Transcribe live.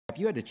If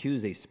you had to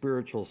choose a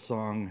spiritual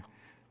song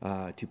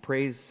to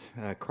praise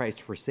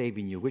Christ for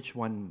saving you, which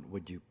one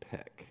would you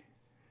pick?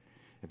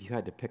 If you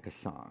had to pick a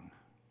song,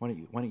 why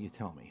don't you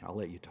tell me? I'll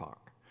let you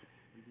talk.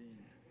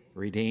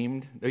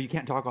 Redeemed? No, you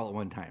can't talk all at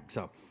one time.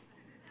 So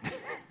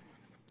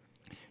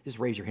just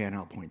raise your hand.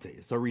 I'll point to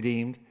you. So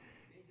redeemed.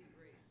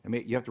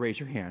 You have to raise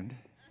your hand.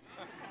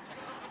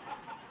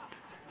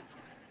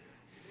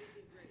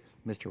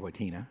 Mr.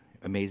 Watina.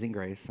 Amazing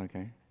Grace.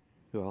 Okay.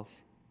 Who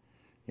else?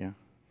 Yeah.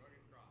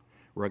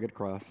 Rugged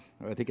Cross.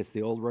 I think it's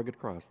the old Rugged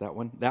Cross. That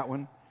one? That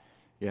one?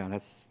 Yeah,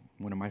 that's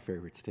one of my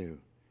favorites too.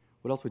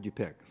 What else would you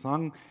pick?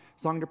 Song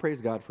to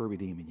praise God for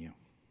redeeming you.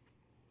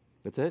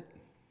 That's it?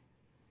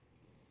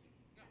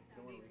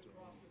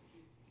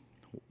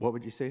 What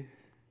would you say?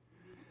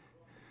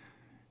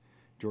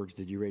 George,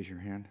 did you raise your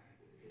hand?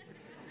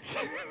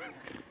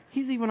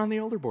 He's even on the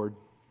older board.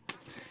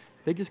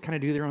 They just kind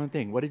of do their own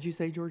thing. What did you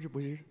say, George?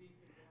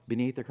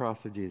 Beneath the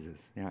cross of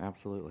Jesus. Yeah,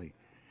 absolutely.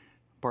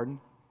 Pardon?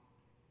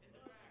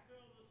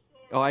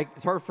 Oh,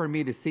 it's hard for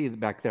me to see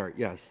back there.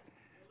 Yes.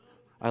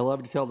 I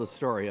love to tell the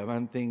story of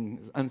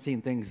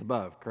unseen things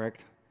above,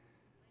 correct?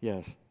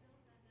 Yes.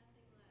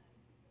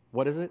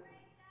 What is it?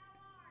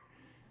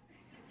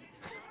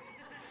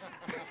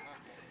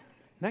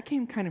 That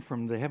came kind of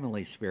from the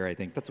heavenly sphere, I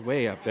think. That's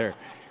way up there.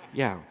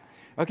 Yeah.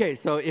 Okay,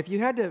 so if you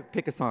had to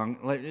pick a song,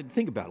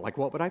 think about it. Like,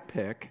 what would I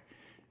pick?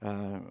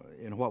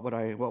 And what would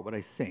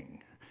I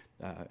sing?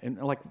 And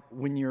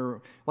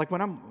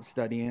when I'm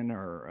studying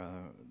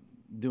or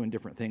doing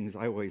different things,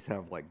 I always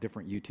have like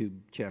different YouTube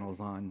channels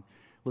on,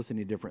 listening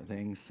to different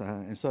things.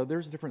 And so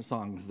there's different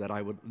songs that I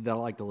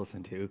like to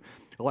listen to.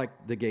 I like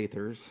the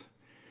Gaithers.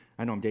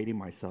 I know I'm dating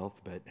myself,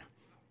 but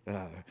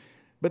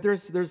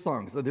there's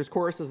songs. There's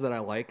choruses that I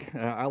like.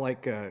 I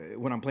like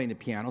when I'm playing the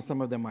piano. Some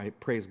of them I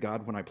praise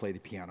God when I play the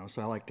piano.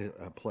 So I like to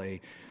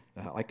play,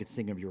 I could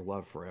sing of your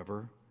love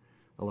forever.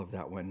 I love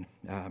that one.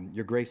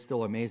 Your grace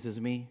still amazes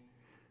me.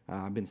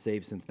 I've been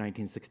saved since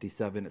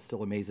 1967. It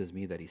still amazes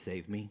me that he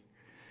saved me.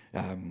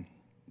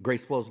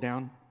 Grace flows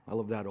down. I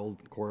love that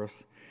old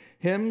chorus.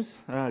 Hymns,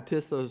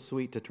 'tis so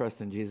sweet to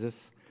trust in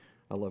Jesus.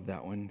 I love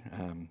that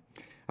one.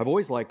 I've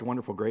always liked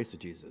Wonderful Grace of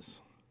Jesus.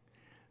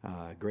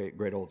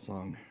 Great old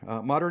song.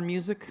 Modern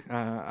music,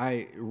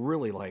 I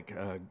really like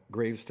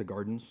Graves into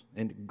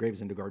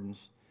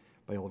Gardens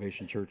by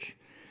Elevation Church.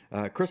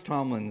 Chris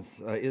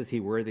Tomlin's Is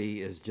He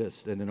Worthy is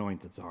just an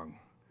anointed song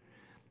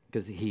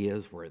because he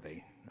is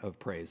worthy of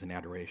praise and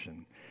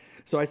adoration.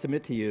 So I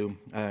submit to you,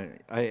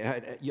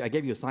 I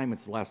gave you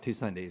assignments the last 2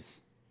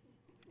 Sundays.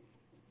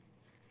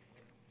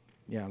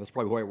 Yeah, that's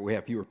probably why we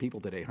have fewer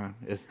people today, huh?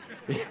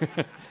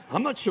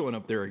 I'm not showing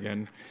up there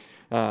again.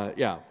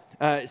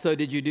 So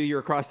did you do your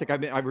acrostic?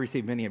 I've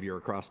received many of your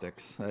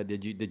acrostics.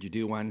 Did you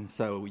do one?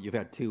 So you've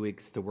had 2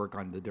 weeks to work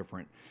on the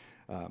different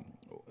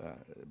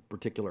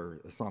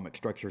particular psalmic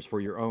structures for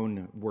your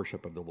own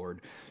worship of the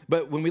Lord.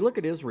 But when we look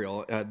at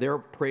Israel, their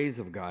praise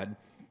of God,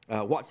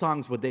 what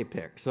songs would they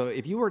pick? So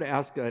if you were to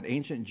ask an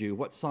ancient Jew,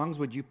 what songs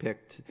would you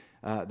pick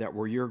that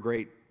were your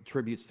great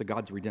tributes to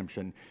God's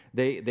redemption?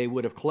 They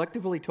would have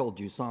collectively told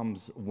you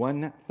Psalms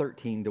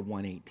 113 to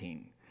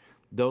 118.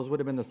 Those would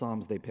have been the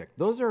Psalms they picked.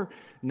 Those are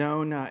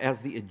known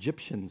as the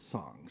Egyptian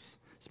songs,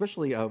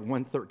 especially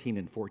 113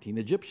 and 14.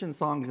 Egyptian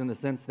songs in the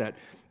sense that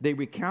they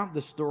recount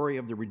the story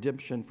of the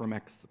redemption from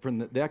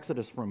the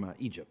Exodus from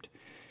Egypt.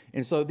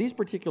 And so these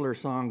particular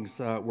songs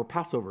were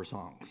Passover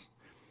songs.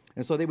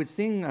 And so they would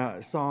sing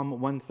Psalm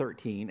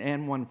 113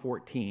 and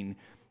 114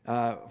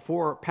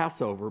 for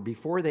Passover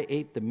before they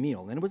ate the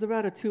meal. And it was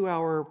about a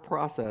 2-hour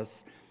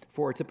process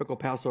for a typical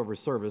Passover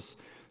service.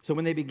 So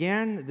when they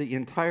began the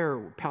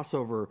entire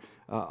Passover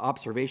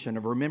observation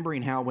of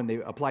remembering how when they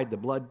applied the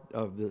blood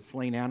of the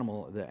slain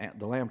animal,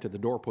 the lamb, to the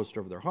doorpost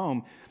of their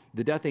home,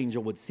 the death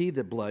angel would see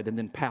the blood and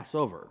then pass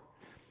over.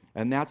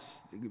 And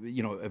that's,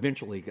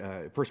 eventually,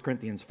 1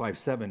 Corinthians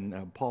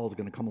 5:7, Paul's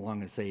going to come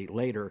along and say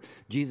later,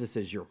 Jesus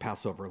is your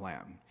Passover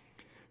lamb.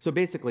 So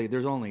basically,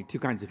 there's only 2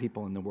 kinds of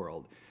people in the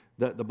world.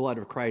 The blood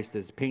of Christ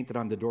is painted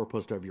on the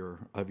doorpost of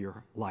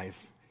your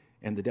life,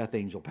 and the death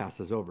angel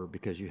passes over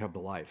because you have the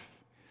life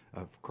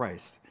of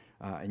Christ,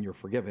 and you're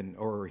forgiven,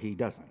 or he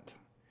doesn't.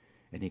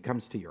 And he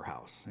comes to your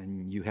house,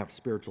 and you have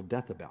spiritual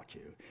death about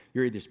you.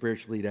 You're either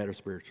spiritually dead or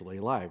spiritually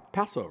alive.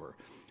 Passover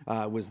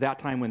was that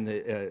time when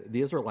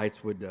the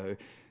Israelites would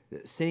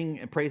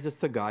sing praises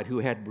to God who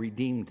had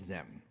redeemed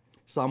them.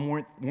 Psalm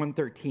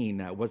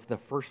 113 was the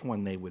first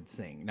one they would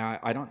sing. Now,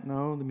 I don't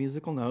know the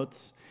musical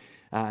notes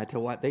to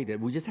what they did.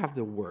 We just have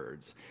the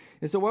words.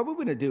 And so what we're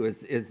going to do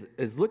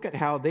is look at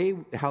how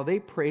they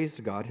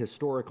praised God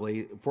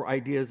historically for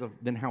ideas of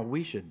then how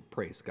we should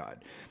praise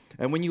God.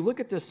 And when you look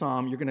at this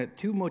psalm,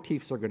 2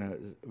 motifs are going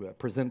to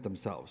present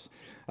themselves.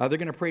 They're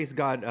going to praise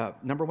God,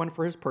 number 1,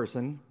 for his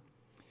person,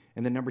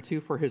 and then number 2,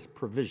 for his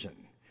provision.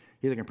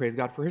 They're going to praise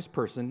God for his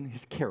person,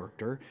 his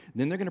character, and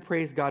then they're going to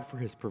praise God for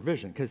his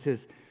provision, because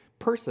his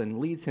person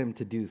leads him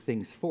to do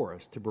things for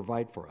us, to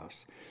provide for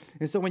us.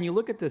 And so when you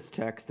look at this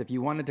text, if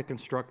you wanted to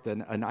construct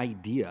an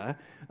idea,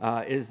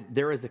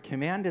 there is a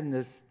command in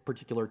this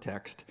particular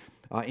text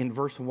in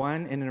verse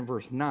 1 and in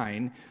verse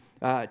 9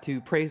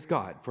 to praise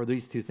God for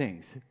these two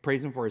things.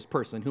 Praise him for his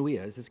person, who he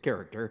is, his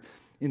character,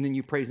 and then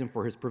you praise him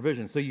for his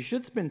provision. So you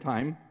should spend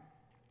time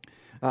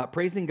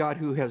praising God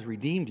who has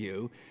redeemed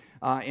you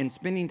and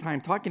spending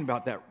time talking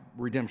about that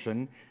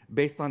redemption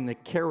based on the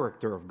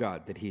character of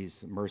God, that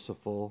he's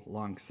merciful,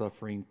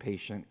 long-suffering,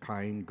 patient,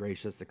 kind,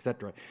 gracious,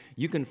 etc.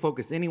 You can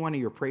focus any one of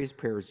your praise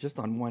prayers just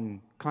on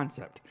one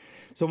concept.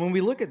 So when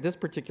we look at this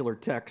particular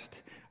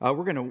text,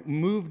 we're going to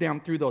move down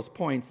through those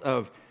points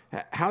of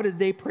how did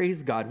they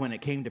praise God when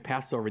it came to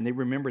Passover and they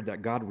remembered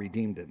that God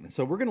redeemed them.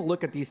 So we're going to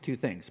look at these two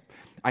things.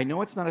 I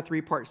know it's not a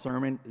three-part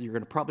sermon. You're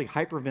going to probably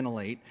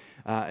hyperventilate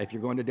if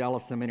you're going to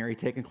Dallas Seminary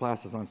taking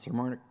classes on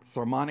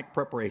sermonic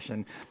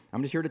preparation.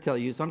 I'm just here to tell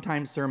you,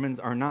 sometimes sermons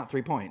are not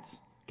 3 points.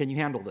 Can you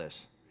handle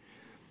this?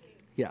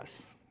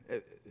 Yes.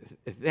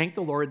 Thank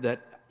the Lord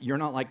that you're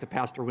not like the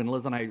pastor when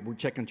Liz and I were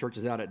checking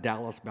churches out at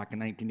Dallas back in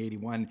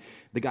 1981.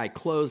 The guy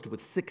closed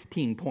with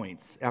 16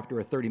 points after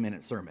a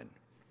 30-minute sermon.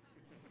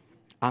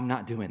 I'm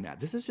not doing that.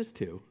 This is just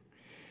 2.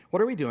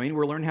 What are we doing?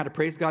 We're learning how to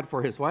praise God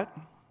for his what?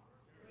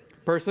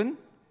 Person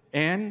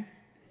and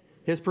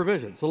his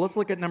provision. So let's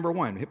look at number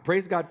 1.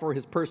 Praise God for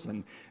his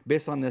person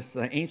based on this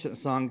ancient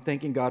song,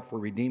 thanking God for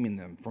redeeming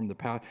them from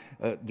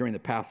during the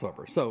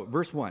Passover. So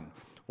verse 1,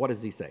 what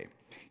does he say?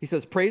 He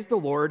says, praise the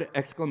Lord,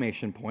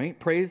 exclamation point.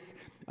 Praise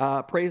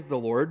the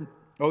Lord,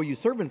 oh, you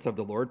servants of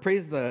the Lord.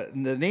 Praise the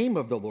name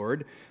of the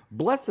Lord.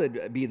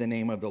 Blessed be the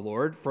name of the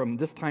Lord from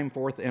this time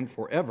forth and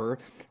forever.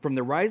 From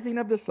the rising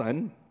of the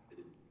sun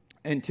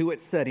and to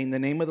its setting, the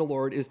name of the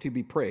Lord is to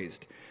be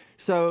praised.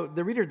 So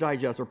the Reader's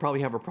Digest will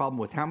probably have a problem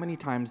with how many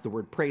times the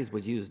word praise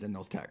was used in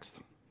those texts.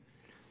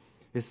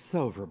 It's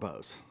so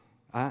verbose.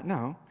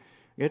 No,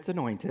 it's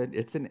anointed.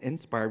 It's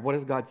inspired. What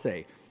does God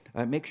say?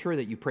 Make sure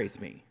that you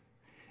praise me.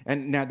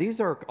 And now these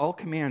are all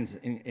commands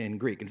in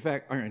Greek, in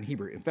fact, or in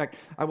Hebrew. In fact,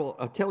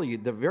 I'll tell you,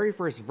 the very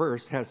first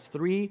verse has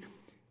 3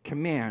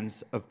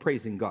 commands of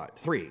praising God.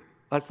 3.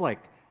 That's like,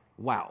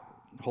 wow.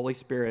 Holy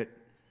Spirit,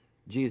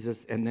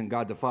 Jesus, and then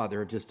God the Father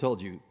have just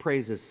told you,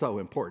 praise is so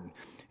important.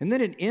 And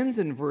then it ends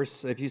in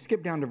if you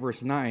skip down to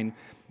verse 9,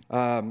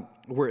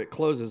 where it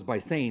closes by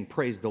saying,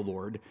 praise the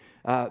Lord.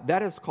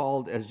 That is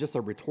called, as just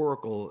a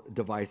rhetorical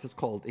device, it's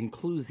called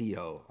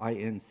inclusio,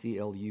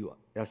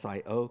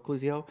 I-N-C-L-U-S-I-O,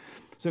 inclusio.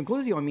 So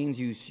inclusio means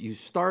you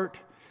start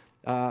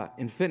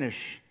and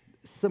finish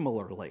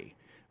similarly.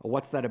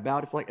 What's that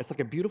about? It's like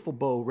a beautiful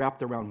bow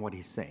wrapped around what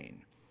he's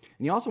saying.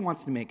 And he also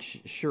wants to make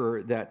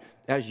sure that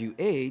as you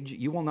age,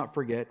 you will not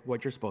forget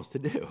what you're supposed to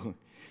do,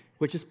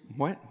 which is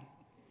what?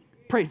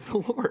 Praise the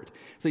Lord.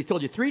 So he's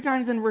told you 3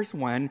 times in verse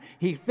 1.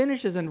 He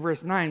finishes in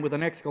verse 9 with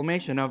an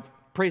exclamation of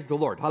praise the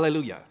Lord.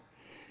 Hallelujah.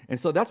 And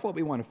so that's what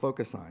we want to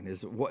focus on,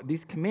 is what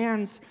these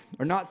commands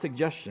are not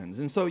suggestions.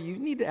 And so you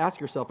need to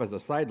ask yourself as a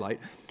sidelight,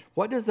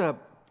 what does a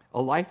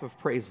life of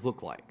praise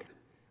look like?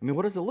 I mean,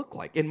 what does it look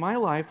like? In my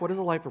life, what does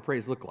a life of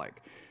praise look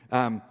like?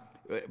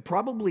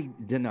 Probably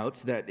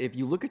denotes that if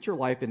you look at your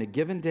life in a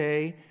given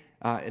day,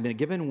 in a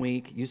given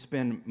week, you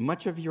spend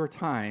much of your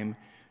time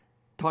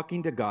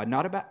talking to God,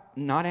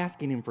 not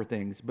asking him for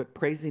things, but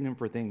praising him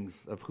for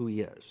things of who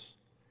he is.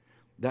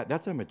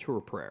 That's a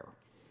mature prayer.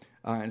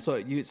 And so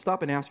you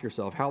stop and ask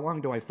yourself, how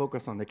long do I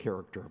focus on the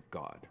character of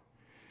God?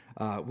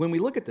 When we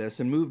look at this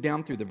and move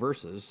down through the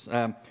verses,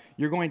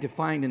 you're going to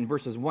find in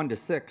verses 1 to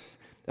 6,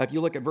 if you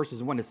look at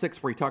verses 1 to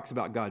 6 where he talks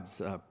about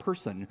God's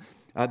person,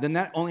 then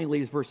that only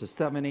leaves verses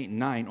 7, 8, and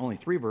 9, only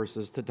 3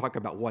 verses to talk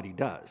about what he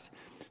does,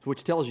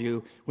 which tells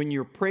you when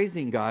you're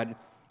praising God,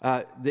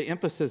 the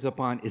emphasis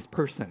upon his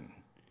person.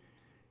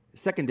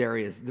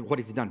 Secondary is what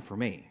he's done for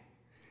me.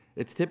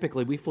 It's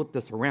typically, we flip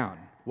this around.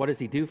 What does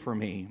he do for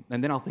me?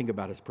 And then I'll think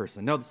about his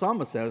person. No, the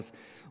psalmist says,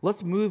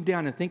 let's move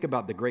down and think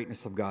about the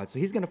greatness of God. So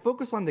he's going to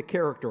focus on the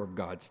character of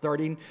God,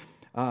 starting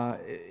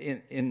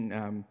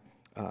in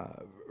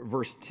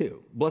verse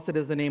 2. Blessed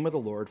is the name of the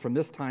Lord from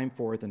this time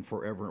forth and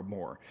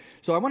forevermore.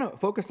 So I want to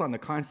focus on the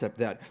concept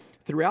that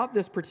throughout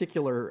this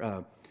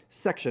particular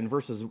section,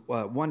 verses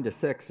 1 to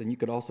 6, and you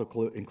could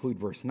also include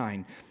verse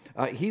 9,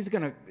 he's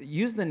going to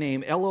use the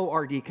name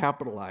L-O-R-D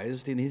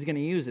capitalized, and he's going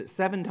to use it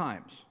 7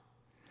 times.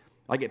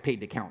 I get paid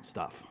to count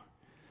stuff.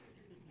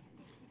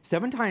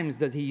 7 times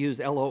does he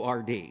use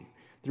L-O-R-D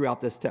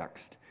throughout this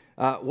text.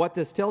 What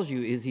this tells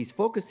you is he's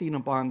focusing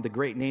upon the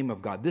great name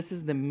of God. This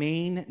is the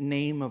main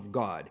name of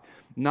God,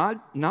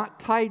 not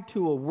tied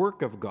to a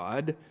work of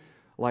God,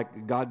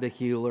 like God the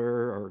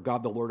healer or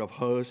God the Lord of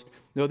hosts.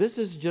 No, this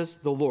is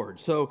just the Lord.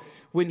 So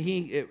when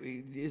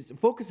he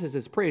focuses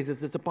his praise,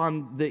 it's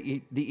upon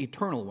the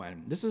eternal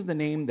one. This is the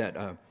name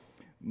that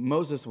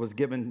Moses was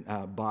given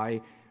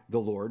by the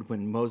Lord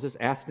when Moses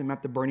asked him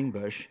at the burning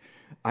bush,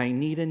 I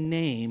need a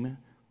name.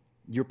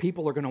 Your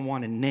people are going to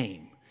want a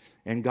name.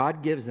 And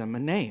God gives him a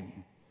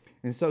name.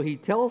 And so he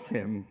tells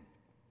him,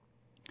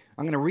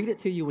 I'm going to read it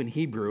to you in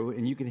Hebrew,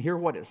 and you can hear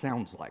what it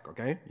sounds like,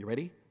 okay? You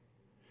ready?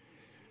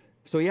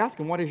 So he asked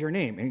him, what is your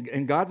name?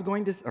 And God's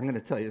going to, I'm going to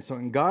tell you. So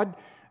and God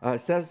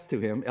says to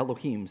him,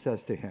 Elohim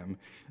says to him,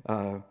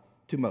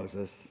 to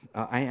Moses,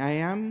 I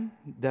am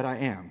that I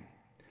am.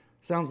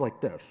 sounds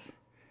like this.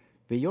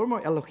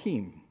 V'yormo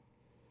Elohim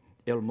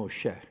el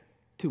Moshe.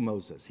 To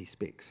Moses, he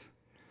speaks.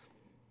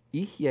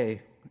 Ihye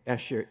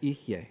Asher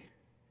Ihye.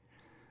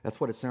 That's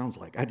what it sounds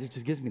like. It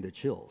just gives me the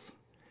chills.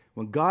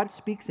 When God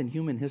speaks in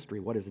human history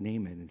what his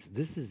name is,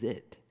 this is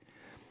it.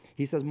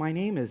 He says, my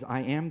name is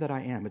I am that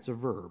I am. It's a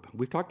verb.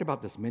 We've talked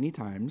about this many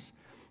times.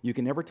 You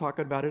can never talk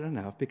about it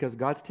enough because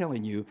God's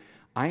telling you,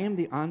 I am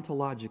the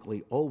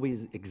ontologically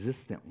always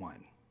existent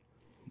one.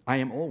 I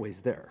am always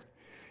there.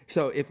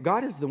 So if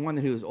God is the one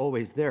who is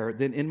always there,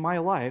 then in my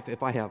life,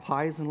 if I have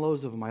highs and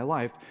lows of my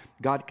life,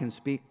 God can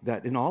speak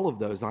that in all of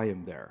those I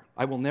am there.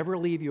 I will never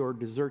leave you or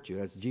desert you,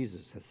 as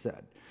Jesus has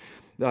said.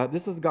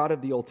 This is God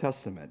of the Old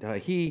Testament.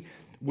 He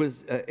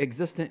was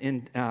existent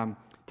in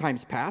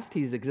times past,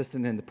 he's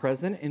existent in the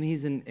present, and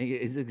he's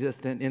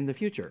existent in the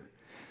future.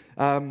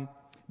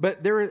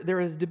 But there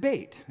is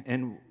debate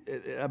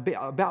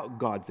about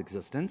God's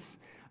existence.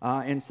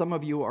 And some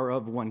of you are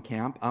of one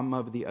camp, I'm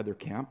of the other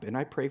camp, and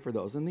I pray for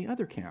those in the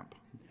other camp.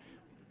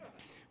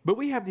 But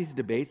we have these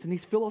debates and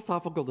these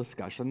philosophical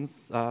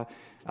discussions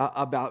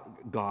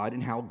about God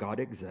and how God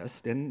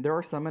exists. And there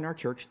are some in our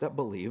church that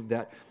believe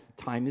that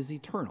time is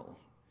eternal.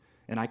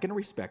 And I can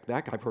respect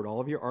that. I've heard all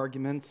of your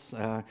arguments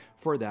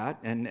for that,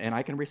 and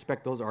I can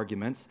respect those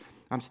arguments.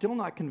 I'm still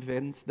not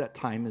convinced that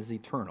time is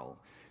eternal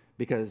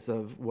because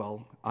of,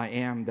 well, I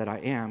am that I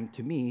am,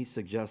 to me,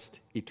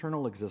 suggests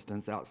eternal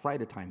existence outside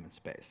of time and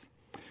space.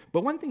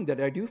 But one thing that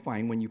I do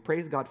find when you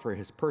praise God for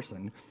his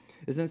person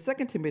is in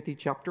 2 Timothy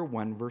chapter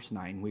 1, verse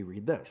 9, we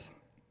read this.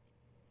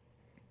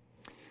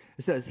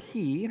 It says,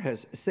 he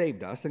has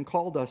saved us and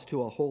called us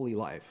to a holy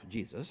life,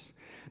 Jesus,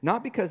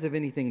 not because of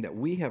anything that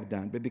we have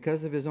done, but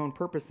because of his own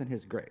purpose and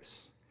his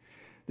grace.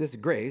 This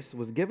grace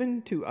was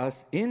given to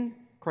us in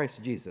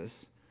Christ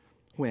Jesus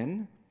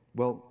when,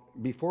 well,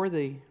 before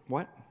the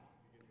what?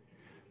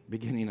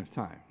 Beginning of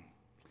time.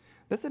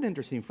 That's an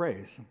interesting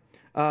phrase.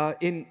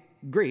 In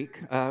Greek,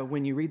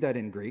 when you read that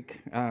in Greek,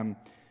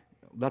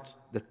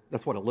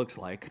 that's what it looks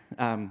like.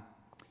 The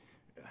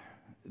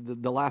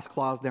last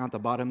clause down at the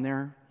bottom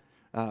there,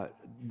 I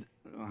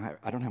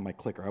don't have my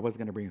clicker. I was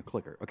going to bring a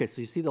clicker. Okay,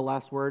 so you see the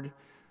last word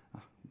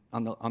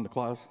on the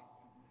clause?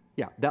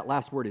 Yeah, that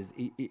last word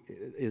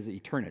is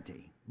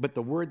eternity. But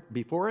the word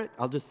before it,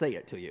 I'll just say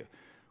it to you.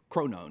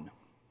 Chronon.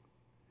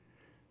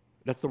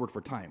 That's the word for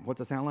time.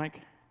 What's it sound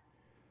like?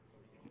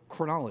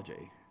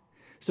 Chronology.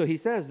 So he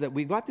says that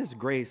we've got this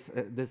grace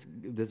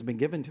that's been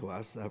given to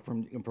us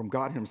from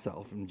God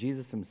himself, from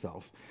Jesus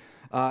himself,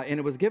 and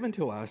it was given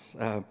to us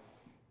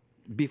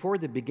before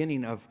the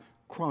beginning of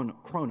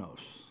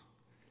chronos,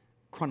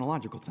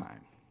 chronological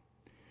time.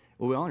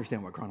 Well, we all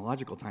understand what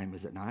chronological time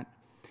is, it not?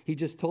 He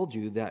just told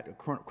you that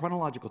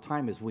chronological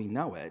time as we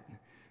know it,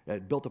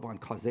 built upon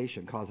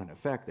causation, cause and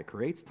effect that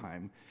creates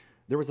time,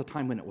 there was a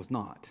time when it was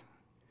not.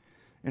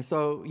 And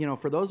so,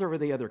 for those over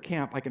the other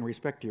camp, I can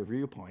respect your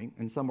viewpoint,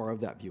 and some are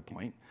of that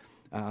viewpoint.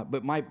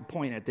 But my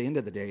point at the end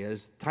of the day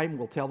is time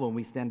will tell when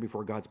we stand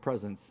before God's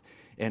presence,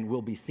 and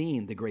we'll be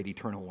seeing the great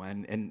eternal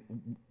one, and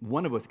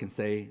one of us can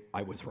say,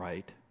 I was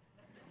right.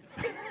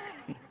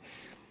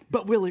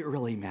 But will it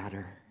really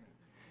matter?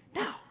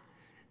 No.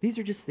 These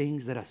are just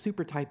things that a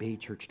super type A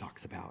church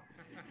talks about.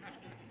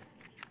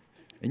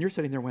 And you're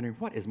sitting there wondering,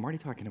 what is Marty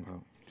talking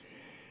about?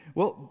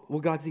 Well,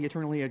 God's the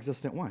eternally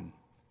existent one.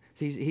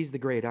 See, he's the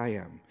great I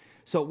am.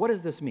 So what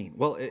does this mean?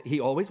 Well,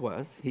 he always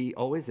was, he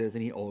always is,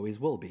 and he always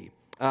will be.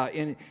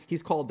 And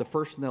he's called the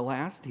first and the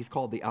last. He's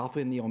called the Alpha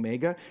and the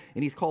Omega.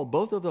 And he's called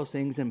both of those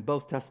things in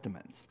both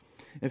testaments.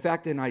 In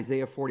fact, in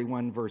Isaiah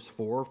 41, verse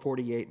 4,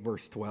 48,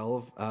 verse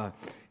 12,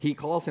 he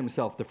calls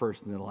himself the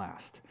first and the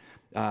last.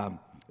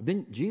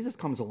 Then Jesus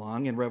comes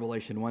along in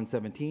Revelation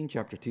 1:17,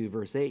 chapter 2,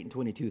 verse 8, and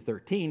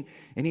 22:13,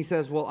 and he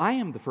says, well, I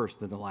am the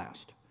first and the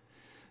last.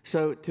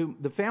 So to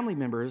the family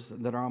members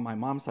that are on my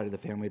mom's side of the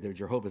family, they're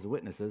Jehovah's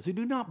Witnesses, who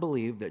do not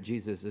believe that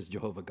Jesus is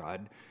Jehovah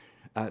God,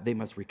 they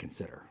must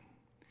reconsider.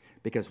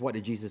 Because what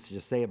did Jesus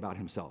just say about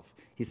himself?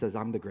 He says,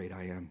 I'm the great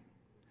I am.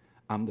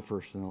 I'm the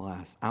first and the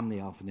last. I'm the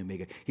Alpha and the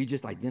Omega. He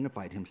just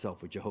identified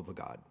himself with Jehovah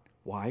God.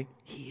 Why?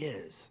 He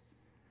is.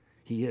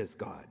 He is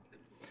God.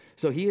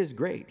 So he is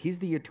great. He's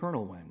the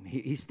eternal one.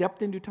 He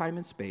stepped into time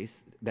and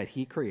space that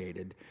he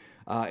created,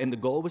 and the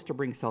goal was to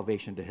bring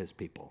salvation to his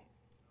people.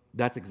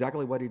 That's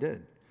exactly what he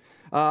did.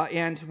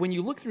 And when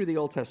you look through the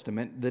Old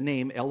Testament, the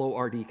name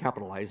Lord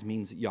capitalized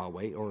means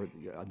Yahweh, or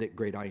the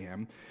great I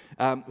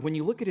am. When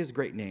you look at his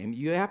great name,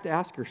 you have to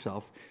ask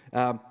yourself,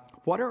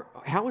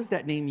 how is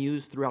that name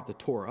used throughout the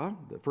Torah,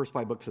 the first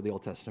 5 books of the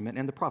Old Testament,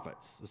 and the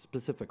prophets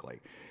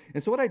specifically?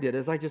 And so what I did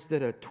is I just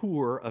did a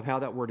tour of how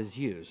that word is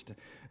used.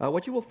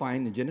 What you will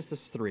find in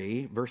Genesis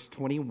 3, verse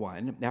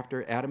 21,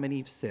 after Adam and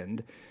Eve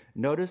sinned,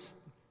 notice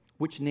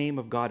which name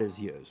of God is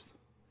used.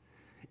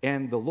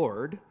 And the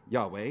Lord,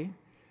 Yahweh,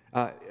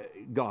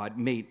 God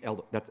made,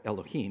 that's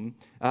Elohim,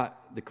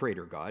 the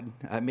creator God,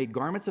 made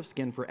garments of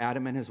skin for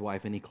Adam and his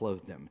wife, and he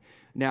clothed them.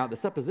 Now, the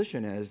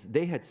supposition is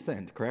they had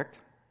sinned, correct?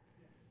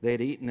 They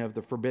had eaten of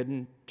the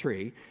forbidden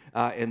tree,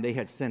 and they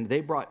had sinned.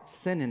 They brought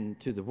sin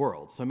into the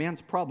world. So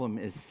man's problem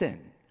is sin.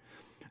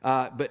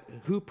 But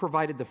who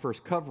provided the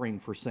first covering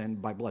for sin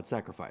by blood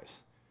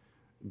sacrifice?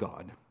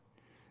 God.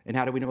 And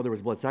how do we know there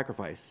was blood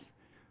sacrifice?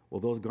 Well,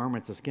 those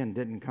garments of skin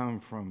didn't come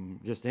from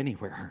just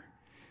anywhere.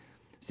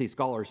 See,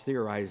 scholars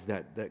theorize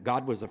that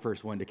God was the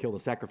first one to kill the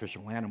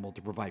sacrificial animal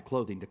to provide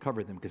clothing to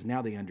cover them, because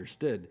now they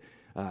understood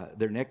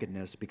their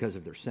nakedness because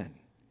of their sin.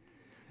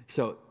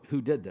 So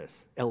who did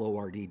this?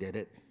 Lord did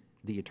it.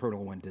 The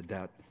Eternal One did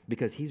that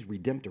because he's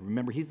redemptive.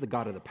 Remember, he's the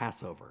God of the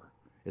Passover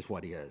is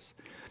what he is.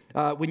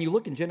 When you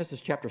look in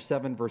Genesis chapter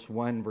 7, verse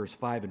 1, verse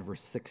 5, and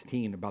verse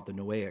 16 about the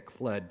Noahic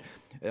flood,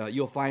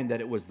 you'll find that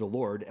it was the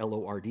Lord,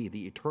 Lord,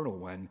 the Eternal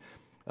One,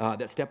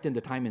 that stepped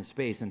into time and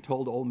space and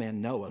told old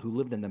man Noah, who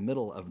lived in the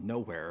middle of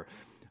nowhere,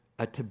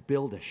 to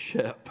build a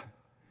ship.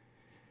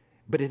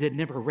 But it had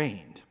never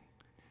rained.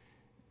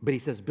 But he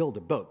says, build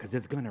a boat because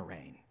it's going to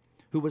rain.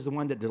 Who was the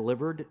one that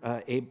delivered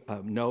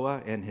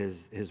Noah and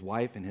his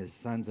wife and his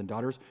sons and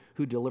daughters?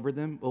 Who delivered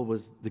them? Well, it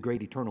was the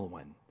great Eternal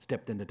One,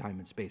 stepped into time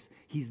and space.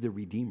 He's the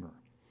Redeemer.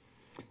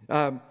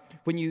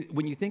 When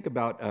you think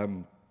about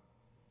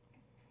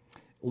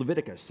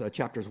Leviticus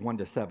chapters 1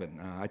 to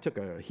 7, I took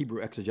a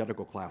Hebrew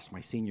exegetical class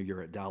my senior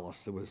year at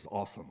Dallas. It was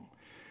awesome.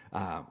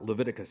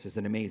 Leviticus is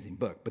an amazing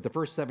book. But the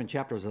first 7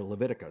 chapters of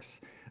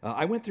Leviticus,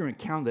 I went through and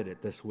counted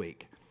it this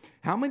week.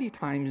 How many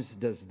times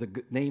does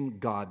the name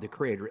God, the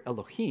Creator,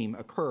 Elohim,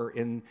 occur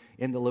in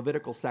the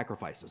Levitical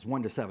sacrifices,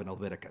 1 to 7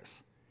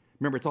 Leviticus?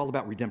 Remember, it's all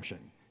about redemption.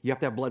 You have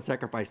to have blood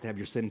sacrifice to have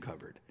your sin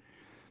covered.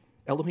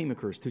 Elohim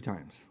occurs 2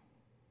 times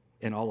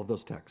in all of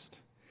those texts.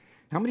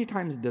 How many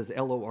times does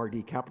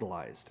Lord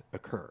capitalized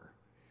occur?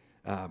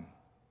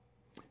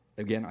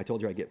 Again, I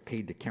told you I get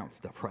paid to count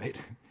stuff, right?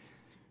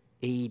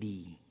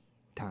 80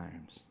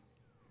 times.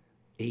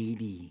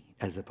 80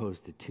 as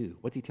opposed to 2.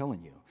 What's he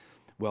telling you?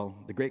 Well,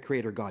 the great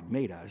Creator God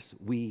made us.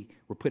 We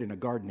were put in a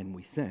garden and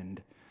we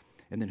sinned.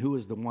 And then who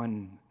is the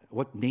one,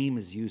 what name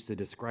is used to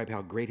describe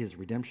how great his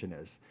redemption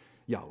is?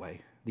 Yahweh,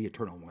 the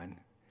Eternal One,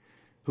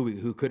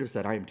 who could have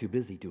said, I am too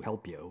busy to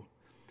help you.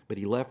 But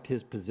he left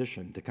his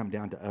position to come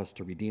down to us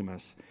to redeem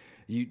us.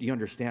 You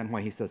understand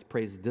why he says,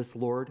 praise this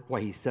Lord? Why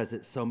he says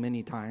it so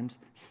many times,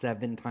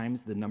 7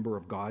 times the number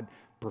of God,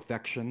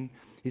 perfection.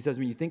 He says,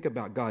 when you think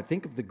about God,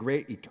 think of the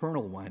great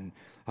Eternal One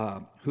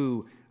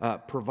who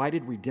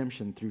provided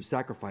redemption through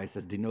sacrifice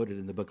as denoted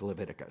in the book of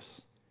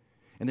Leviticus.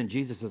 And then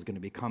Jesus is going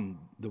to become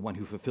the one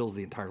who fulfills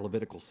the entire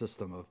Levitical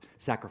system of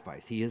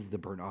sacrifice. He is the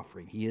burnt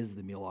offering. He is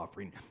the meal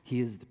offering.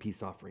 He is the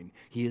peace offering.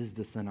 He is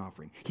the sin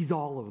offering. He's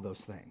all of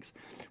those things,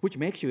 which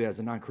makes you, as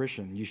a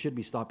non-Christian, you should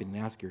be stopping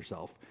and ask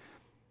yourself,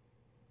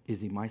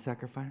 is he my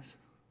sacrifice?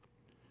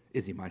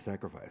 Is he my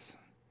sacrifice?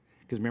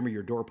 Because remember,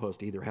 your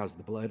doorpost either has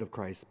the blood of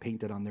Christ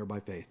painted on there by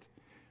faith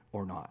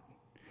or not.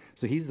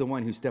 So he's the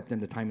one who stepped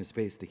into time and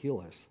space to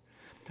heal us.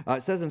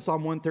 It says in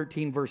Psalm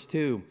 113, verse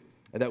 2,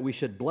 that we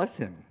should bless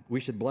him. We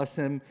should bless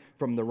him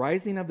from the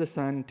rising of the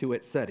sun to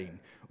its setting.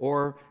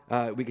 Or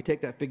we could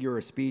take that figure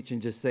of speech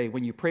and just say,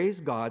 when you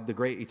praise God, the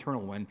great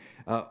Eternal One,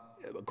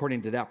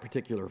 according to that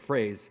particular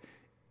phrase,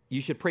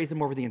 you should praise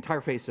him over the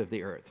entire face of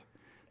the earth.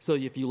 So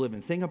if you live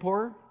in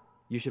Singapore,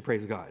 you should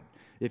praise God.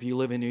 If you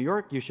live in New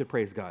York, you should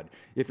praise God.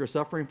 If you're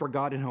suffering for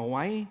God in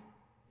Hawaii,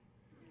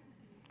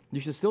 you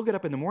should still get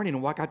up in the morning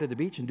and walk out to the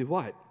beach and do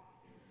what?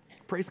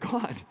 Praise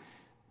God.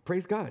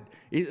 Praise God.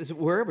 It's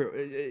wherever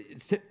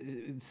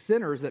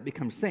sinners that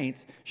become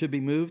saints should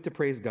be moved to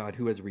praise God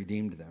who has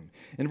redeemed them.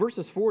 In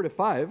verses 4 to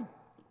 5,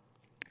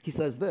 he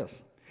says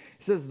this.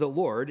 He says, the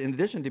Lord, in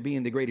addition to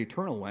being the great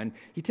Eternal One,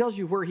 he tells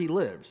you where he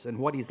lives and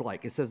what he's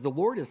like. It says, the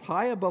Lord is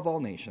high above all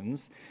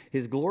nations.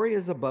 His glory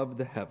is above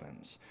the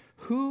heavens.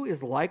 Who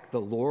is like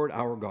the Lord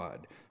our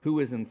God, who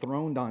is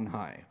enthroned on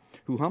high,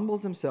 who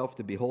humbles himself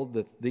to behold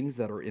the things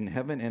that are in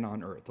heaven and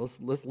on earth?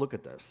 Let's look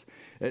at this.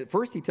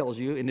 First, he tells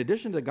you, in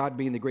addition to God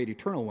being the great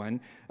Eternal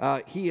One,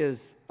 he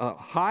is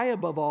high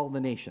above all the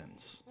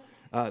nations.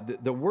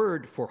 The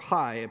word for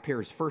high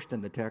appears first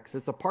in the text.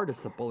 It's a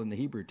participle in the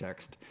Hebrew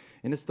text,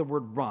 and it's the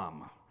word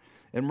ram.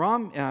 And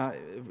ram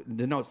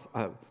denotes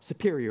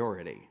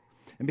superiority.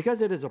 And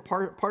because it is a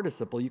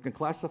participle, you can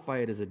classify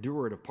it as a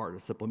durative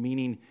participle,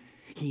 meaning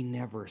he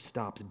never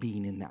stops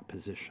being in that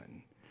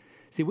position.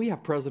 See, we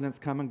have presidents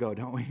come and go,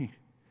 don't we?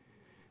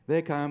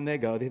 They come, they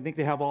go. They think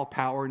they have all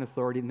power and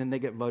authority, and then they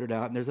get voted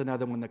out, and there's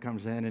another one that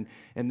comes in,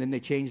 and then they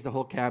change the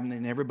whole cabinet,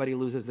 and everybody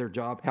loses their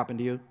job. Happened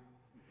to you?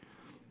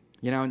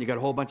 You know, and you got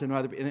a whole bunch of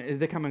other, and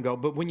they come and go.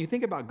 But when you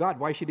think about God,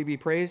 why should he be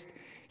praised?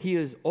 He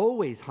is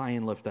always high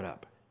and lifted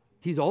up.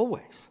 He's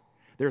always.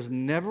 There's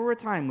never a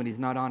time when he's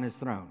not on his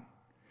throne.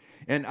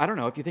 And I don't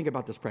know, if you think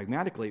about this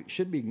pragmatically, it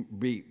should be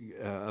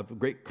of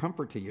great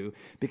comfort to you,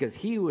 because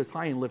he who is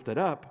high and lifted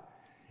up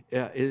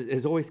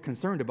is always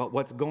concerned about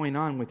what's going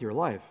on with your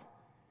life.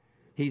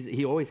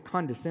 He always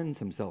condescends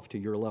himself to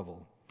your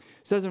level.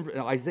 It says in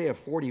Isaiah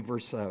 40,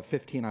 verse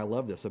 15, I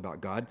love this about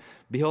God.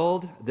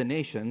 Behold, the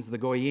nations, the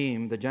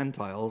Goyim, the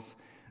Gentiles,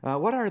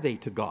 what are they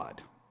to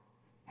God?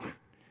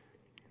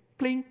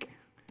 Clink.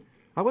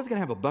 I was going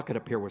to have a bucket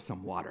up here with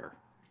some water,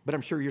 but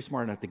I'm sure you're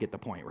smart enough to get the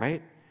point,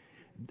 right?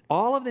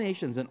 all of the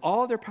nations and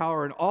all of their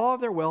power and all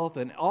of their wealth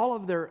and all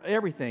of their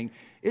everything,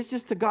 it's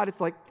just to God,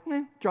 it's like,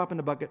 drop in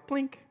the bucket,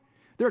 plink.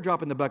 They're a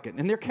drop in the bucket,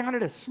 and they're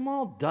counted as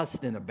small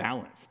dust in a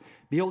balance.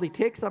 Behold, he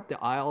takes up the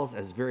isles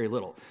as very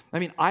little. I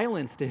mean,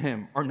 islands to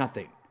him are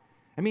nothing.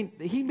 I mean,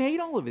 he made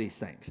all of these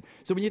things.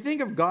 So when you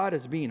think of God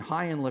as being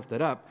high and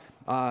lifted up,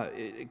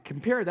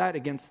 compare that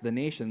against the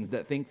nations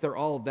that think they're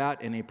all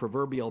that in a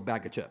proverbial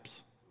bag of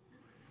chips.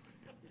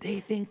 They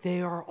think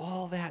they are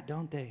all that,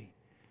 don't they?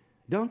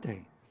 Don't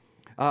they?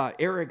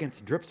 Arrogance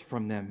drips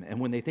from them, and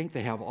when they think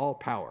they have all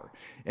power.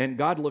 And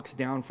God looks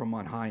down from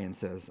on high and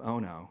says, oh,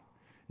 no,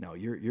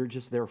 you're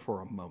just there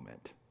for a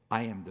moment.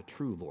 I am the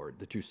true Lord,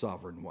 the true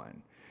sovereign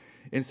one.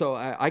 And so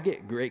I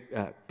get great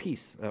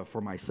peace for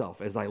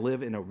myself as I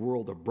live in a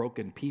world of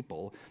broken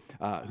people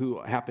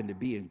who happen to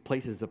be in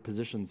places of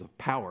positions of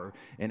power,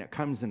 and it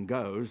comes and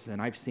goes.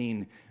 And I've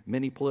seen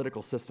many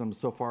political systems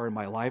so far in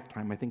my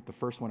lifetime. I think the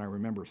first one I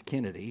remember is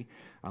Kennedy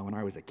when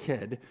I was a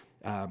kid.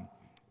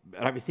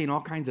 I've seen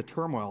all kinds of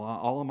turmoil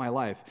all of my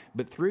life.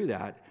 But through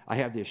that, I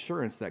have the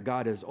assurance that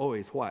God is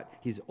always what?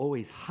 He's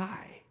always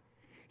high.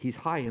 He's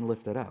high and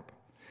lifted up.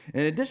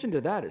 In addition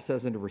to that, it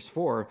says in verse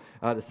 4,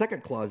 the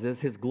second clause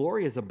is, his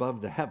glory is above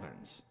the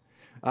heavens.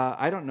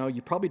 I don't know,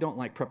 you probably don't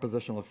like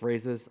prepositional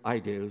phrases. I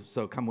do,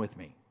 so come with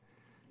me.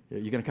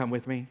 You going to come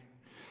with me?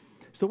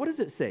 So what does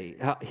it say?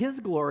 His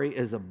glory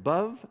is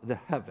above the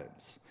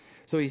heavens.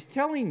 So he's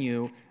telling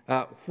you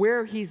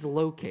where he's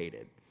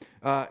located.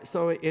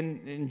 So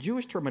in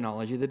Jewish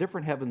terminology, the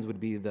different heavens would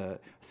be the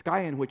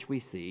sky in which we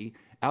see,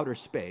 outer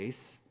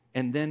space,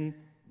 and then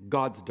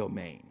God's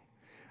domain.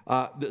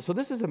 So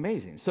this is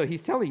amazing. So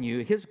he's telling you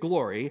his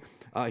glory,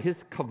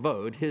 his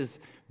kavod, his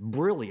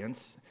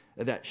brilliance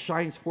that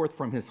shines forth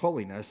from his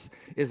holiness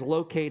is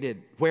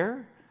located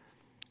where?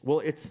 Well,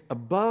 it's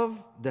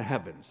above the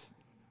heavens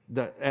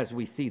as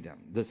we see them,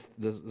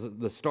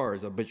 the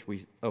stars of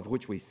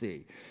which we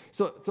see.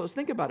 So let's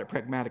think about it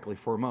pragmatically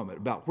for a moment,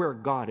 about where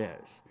God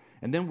is.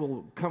 And then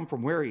we'll come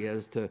from where he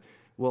is to,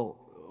 well,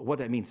 what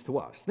that means to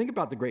us. Think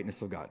about the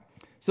greatness of God.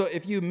 So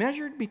if you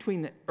measured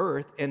between the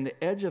earth and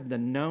the edge of the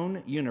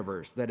known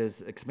universe that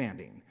is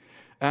expanding,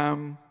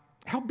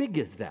 how big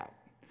is that?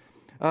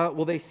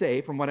 Well, they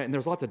say, and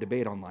there's lots of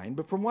debate online,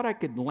 but from what I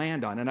could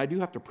land on, and I do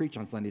have to preach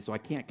on Sunday, so I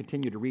can't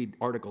continue to read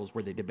articles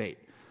where they debate.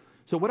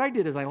 So what I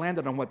did is I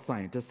landed on what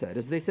scientists said,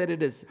 is they said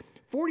it is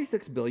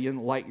 46 billion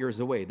light years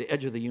away, the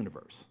edge of the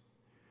universe.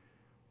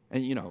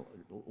 And,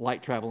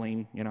 light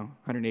traveling,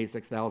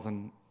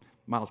 186,000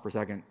 miles per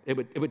second,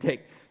 it would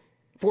take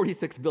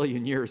 46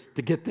 billion years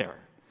to get there.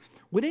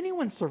 Would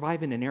anyone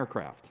survive in an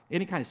aircraft,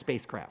 any kind of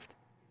spacecraft?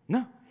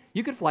 No.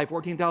 You could fly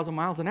 14,000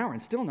 miles an hour and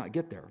still not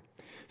get there.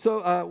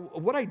 So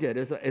what I did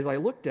is I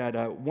looked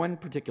at one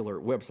particular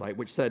website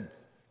which said,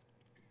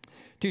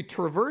 to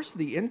traverse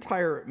the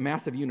entire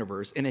massive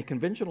universe in a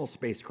conventional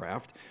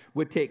spacecraft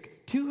would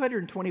take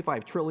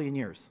 225 trillion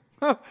years.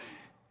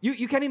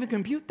 You can't even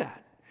compute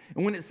that.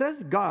 And when it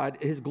says God,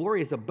 his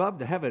glory is above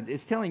the heavens,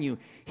 it's telling you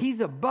he's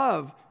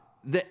above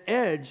the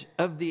edge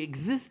of the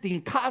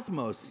existing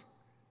cosmos.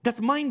 That's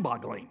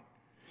mind-boggling.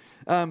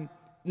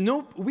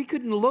 No, we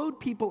couldn't load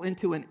people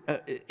into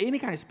any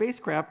kind of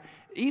spacecraft.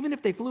 Even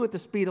if they flew at the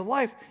speed of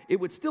light, it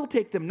would still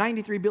take them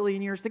 93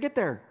 billion years to get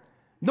there.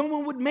 No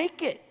one would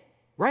make it,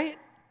 right?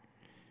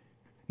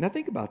 Now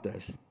think about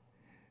this.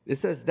 It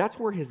says that's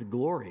where his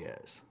glory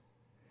is.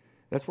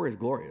 That's where his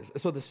glory is.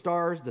 So the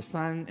stars, the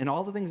sun, and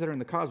all the things that are in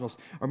the cosmos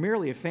are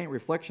merely a faint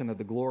reflection of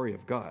the glory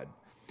of God.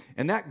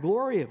 And that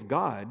glory of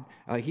God,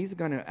 he's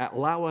going to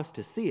allow us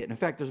to see it. In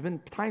fact, there's been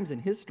times in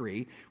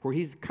history where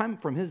he's come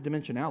from his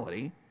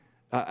dimensionality,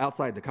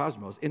 outside the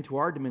cosmos, into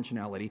our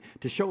dimensionality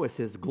to show us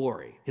his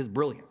glory, his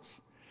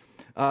brilliance.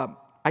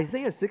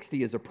 Isaiah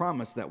 60 is a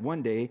promise that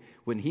one day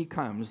when he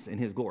comes in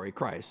his glory,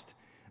 Christ,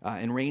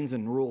 and reigns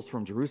and rules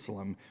from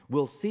Jerusalem,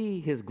 we'll see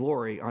his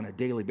glory on a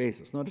daily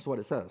basis. Notice what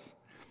it says.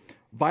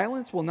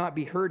 Violence will not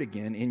be heard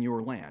again in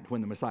your land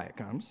when the Messiah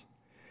comes,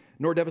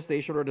 nor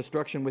devastation or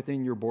destruction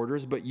within your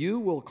borders, but you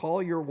will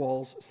call your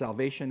walls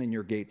salvation and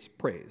your gates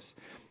praise.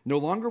 No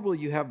longer will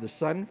you have the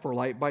sun for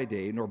light by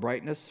day, nor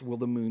brightness will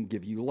the moon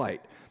give you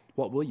light.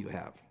 What will you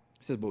have?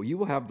 It says, but you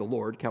will have the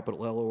Lord,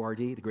 capital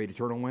L-O-R-D, the great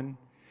eternal one,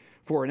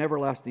 for an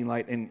everlasting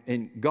light,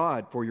 and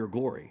God for your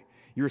glory.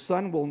 Your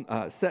sun will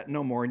set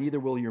no more,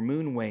 neither will your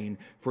moon wane,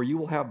 for you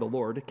will have the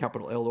Lord,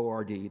 capital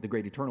L-O-R-D, the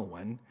great eternal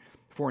one,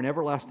 for an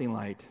everlasting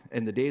light,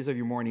 and the days of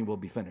your mourning will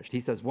be finished. He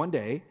says, one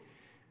day,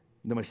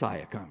 the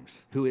Messiah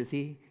comes. Who is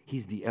he?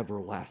 He's the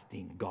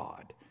everlasting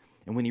God.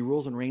 And when he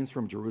rules and reigns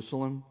from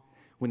Jerusalem,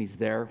 when he's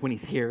there, when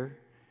he's here,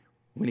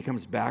 when he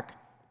comes back,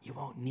 you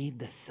won't need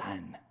the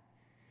sun.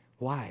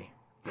 Why?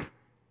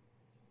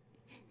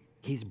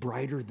 He's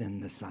brighter than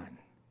the sun.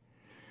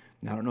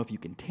 Now, I don't know if you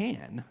can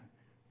tan.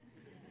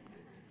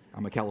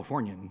 I'm a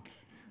Californian.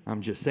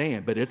 I'm just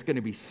saying, but it's going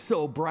to be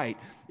so bright.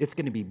 It's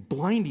going to be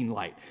blinding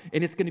light,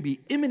 and it's going to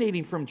be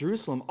emanating from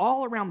Jerusalem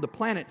all around the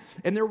planet,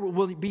 and there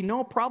will be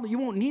no problem. You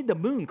won't need the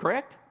moon,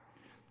 correct?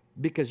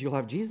 Because you'll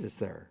have Jesus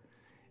there.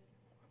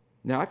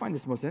 Now, I find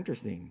this most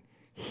interesting.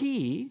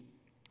 He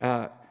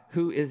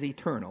who is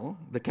eternal,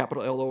 the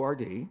capital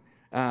Lord,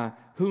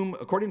 whom,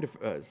 according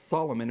to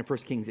Solomon in 1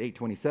 Kings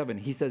 8:27,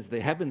 he says the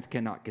heavens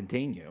cannot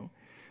contain you.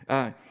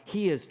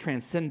 He is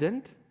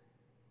transcendent,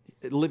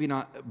 living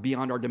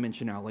beyond our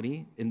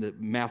dimensionality in the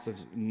massive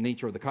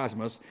nature of the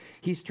cosmos.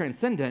 He's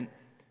transcendent,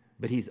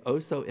 but he's oh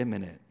so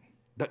immanent.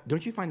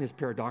 Don't you find this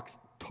paradox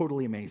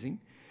totally amazing?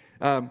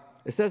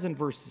 It says in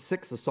verse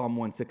 6 of Psalm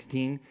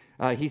 116,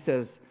 he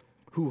says,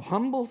 who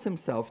humbles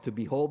himself to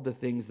behold the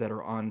things that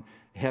are on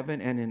heaven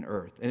and in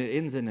earth. And it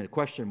ends in a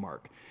question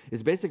mark.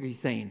 It's basically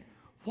saying,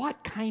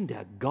 what kind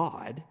of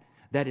God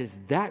that is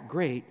that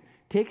great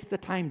takes the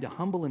time to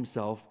humble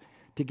himself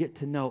to get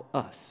to know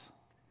us?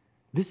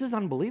 This is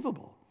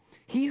unbelievable.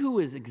 He who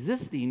is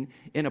existing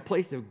in a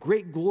place of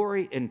great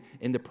glory and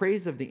in the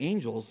praise of the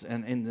angels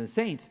and the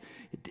saints,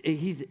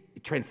 he's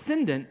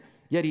transcendent,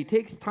 yet he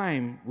takes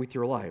time with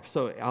your life.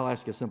 So I'll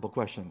ask you a simple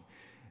question.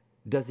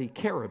 Does he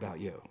care about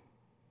you?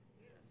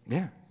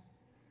 Yeah.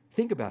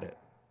 Think about it.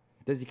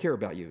 Does he care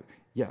about you?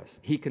 Yes.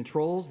 He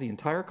controls the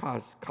entire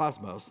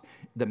cosmos,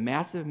 the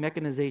massive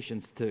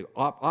mechanizations to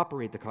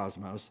operate the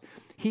cosmos.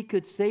 He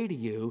could say to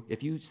you,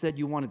 if you said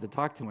you wanted to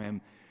talk to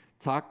him,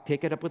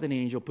 take it up with an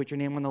angel, put your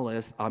name on the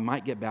list. I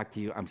might get back to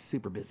you. I'm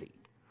super busy.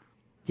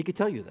 He could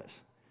tell you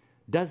this.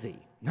 Does he?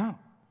 No.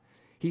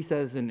 He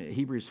says in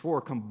Hebrews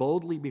 4, come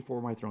boldly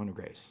before my throne of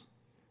grace.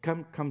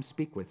 Come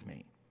speak with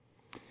me.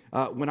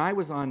 When I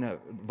was on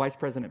Vice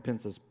President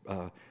Pence's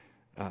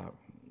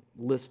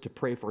list to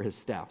pray for his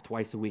staff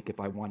twice a week if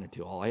I wanted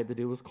to, all I had to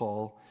do was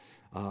call,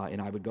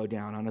 and I would go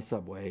down on a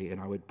subway,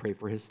 and I would pray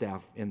for his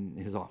staff in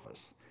his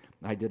office.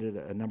 I did it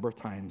a number of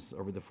times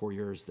over the 4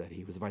 years that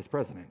he was vice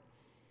president.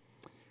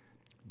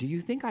 Do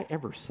you think I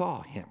ever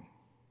saw him?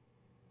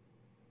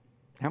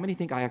 How many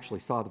think I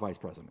actually saw the vice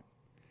president?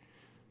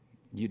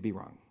 You'd be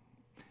wrong.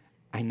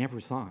 I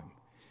never saw him.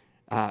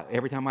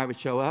 Every time I would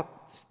show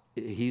up,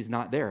 he's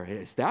not there.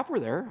 His staff were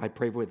there. I'd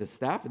pray with his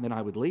staff, and then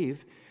I would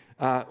leave.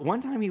 One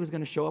time he was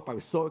going to show up. I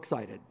was so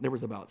excited. There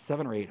was about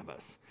 7 or 8 of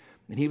us,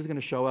 and he was going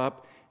to show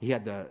up. He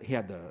had the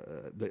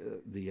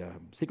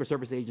Secret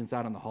Service agents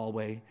out in the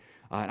hallway,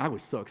 and I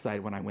was so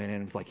excited when I went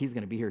in. It was like, he's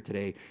going to be here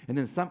today. And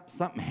then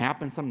something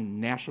happened. Some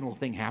national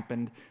thing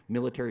happened,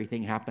 military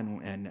thing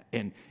happened,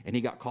 and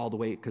he got called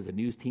away because the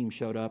news team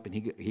showed up, and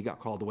he got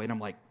called away. And I'm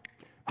like,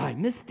 I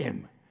missed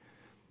him.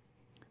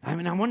 I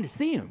mean, I wanted to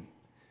see him.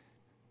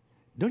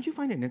 Don't you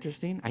find it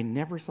interesting? I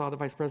never saw the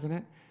vice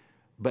president,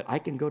 but I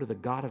can go to the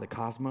God of the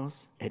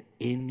cosmos at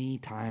any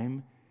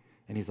time,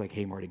 and he's like,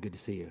 hey, Marty, good to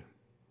see you.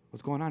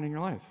 What's going on in your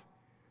life?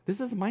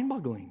 This is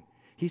mind-boggling.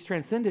 He's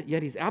transcendent,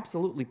 yet he's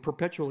absolutely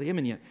perpetually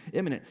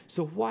immanent.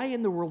 So why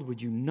in the world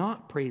would you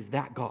not praise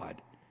that God?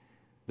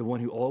 The one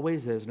who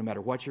always is, no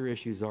matter what your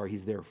issues are,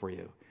 he's there for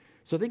you.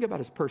 So think about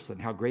his person,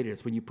 how great it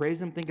is. When you praise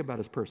him, think about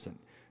his person.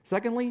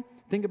 Secondly,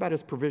 think about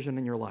his provision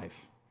in your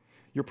life.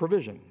 Your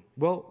provision.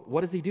 Well,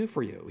 what does he do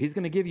for you? He's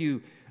going to give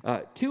you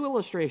 2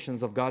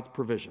 illustrations of God's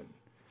provision.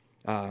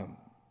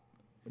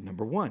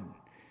 Number 1,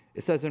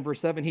 it says in verse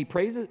 7,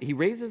 he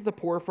raises the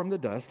poor from the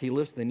dust. He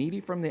lifts the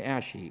needy from the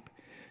ash heap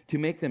to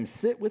make them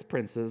sit with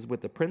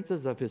the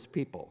princes of his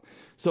people.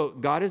 So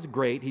God is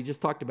great. He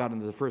just talked about in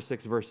the first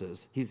 6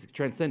 verses. He's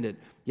transcendent,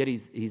 yet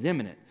he's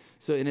immanent.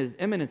 So in his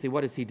immanency,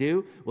 what does he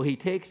do? Well, he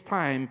takes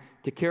time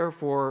to care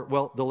for,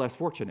 the less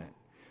fortunate.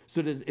 So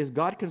is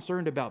God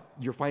concerned about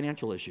your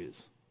financial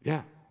issues?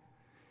 Yeah.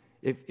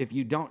 If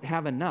you don't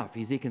have enough,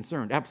 is he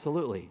concerned?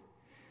 Absolutely.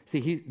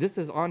 See, this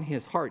is on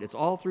his heart. It's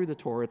all through the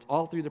Torah. It's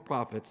all through the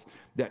prophets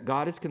that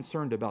God is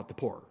concerned about the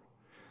poor.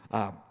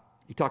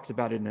 He talks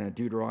about it in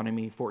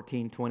Deuteronomy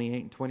 14,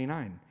 28, and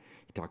 29.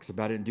 He talks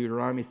about it in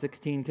Deuteronomy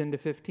 16, 10 to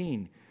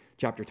 15,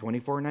 chapter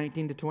 24,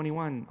 19 to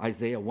 21,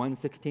 Isaiah 1,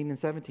 16 and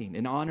 17,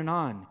 and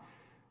on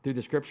through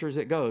the scriptures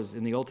it goes.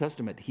 In the Old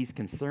Testament, he's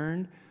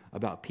concerned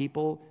about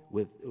people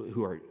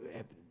who are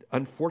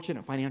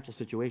unfortunate financial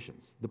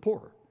situations, the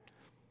poor.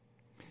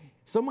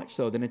 So much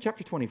so that in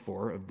chapter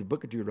 24 of the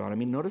book of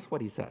Deuteronomy, notice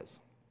what he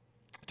says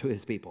to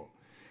his people.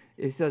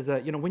 He says,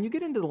 when you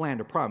get into the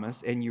land of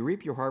promise and you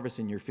reap your harvest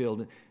in your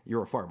field,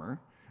 you're a farmer,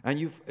 and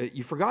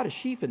you forgot a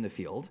sheaf in the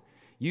field,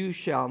 you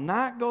shall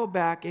not go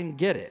back and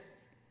get it.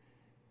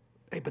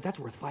 Hey, but that's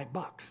worth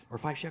 $5 or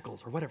 5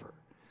 shekels or whatever.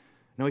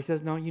 No, he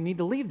says, no, you need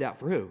to leave that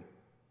for who?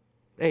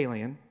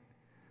 Alien,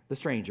 the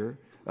stranger,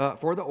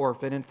 for the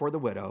orphan and for the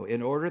widow,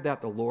 in order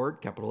that the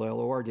Lord, capital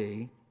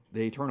L-O-R-D,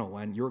 the eternal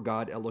one, your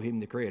God, Elohim,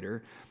 the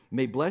creator,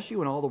 may bless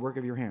you in all the work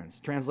of your hands.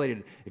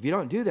 Translated, if you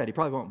don't do that, he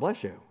probably won't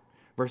bless you.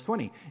 Verse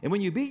 20, and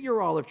when you beat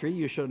your olive tree,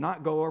 you shall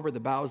not go over the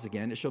boughs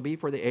again. It shall be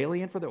for the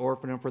alien, for the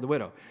orphan, and for the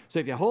widow. So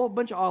if you have a whole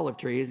bunch of olive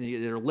trees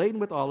and they're laden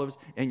with olives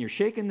and you're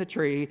shaking the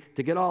tree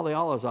to get all the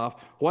olives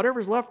off,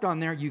 whatever's left on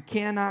there, you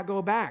cannot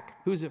go back.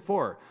 Who's it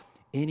for?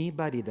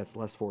 Anybody that's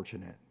less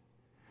fortunate.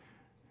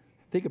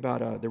 Think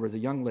about, there was a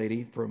young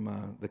lady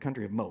from the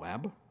country of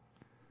Moab.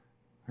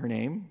 Her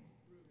name?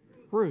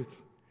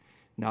 Ruth.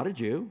 Not a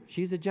Jew.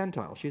 She's a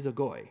Gentile. She's a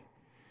goy.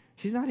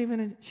 She's not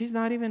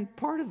even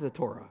part of the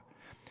Torah.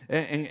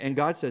 And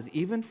God says,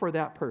 even for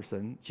that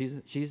person,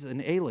 she's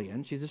an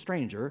alien, she's a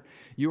stranger,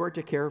 you are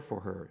to care for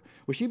her.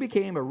 Well, she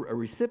became a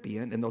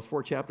recipient in those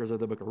 4 chapters of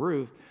the book of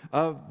Ruth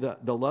of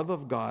the love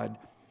of God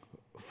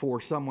for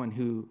someone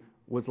who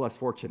was less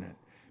fortunate.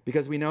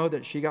 Because we know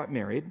that she got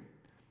married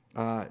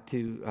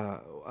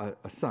to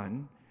a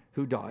son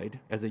who died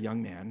as a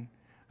young man.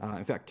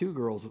 In fact, 2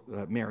 girls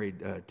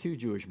married 2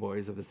 Jewish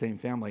boys of the same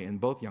family, and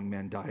both young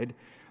men died.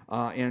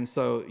 And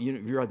so, you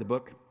read the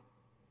book?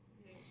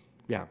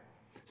 Yeah.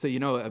 So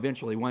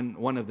eventually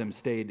one of them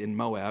stayed in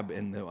Moab,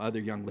 and the other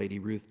young lady,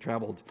 Ruth,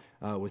 traveled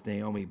with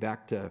Naomi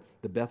back to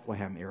the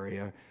Bethlehem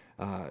area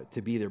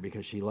to be there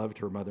because she loved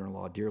her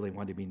mother-in-law dearly,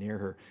 wanted to be near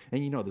her.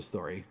 And you know the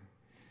story,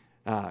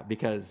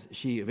 because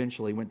she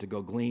eventually went to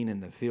go glean in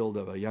the field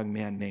of a young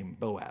man named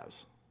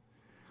Boaz.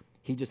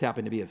 He just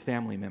happened to be a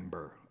family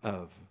member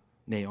of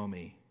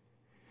Naomi,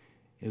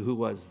 who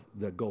was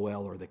the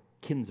Goel, or the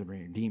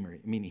kinsman redeemer.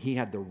 I mean, he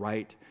had the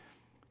right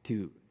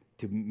to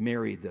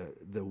marry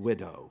the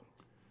widow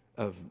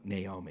of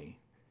Naomi.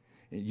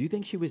 Do you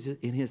think she was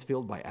in his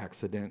field by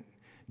accident?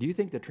 Do you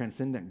think the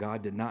transcendent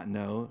God did not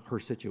know her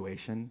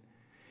situation?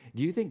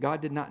 Do you think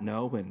God did not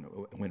know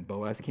when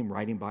Boaz came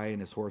riding by in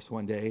his horse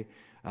one day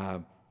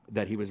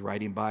that he was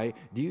riding by?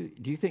 Do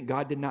you think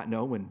God did not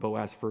know when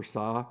Boaz first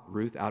saw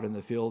Ruth out in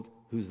the field?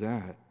 Who's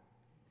that?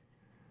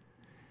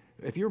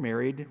 If you're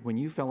married, when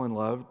you fell in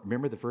love,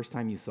 remember the first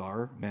time you saw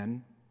her,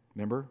 men?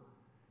 Remember?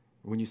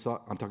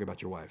 I'm talking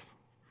about your wife.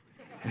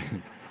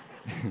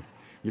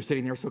 You're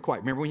sitting there so quiet.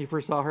 Remember when you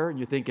first saw her and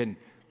you're thinking,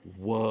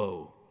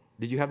 whoa.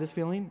 Did you have this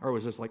feeling? Or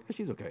was it just like, oh,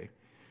 she's okay?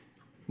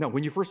 No,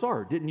 when you first saw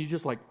her, didn't you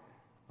just like,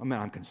 oh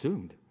man, I'm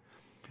consumed?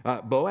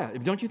 Boaz,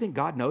 don't you think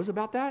God knows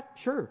about that?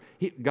 Sure.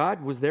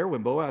 God was there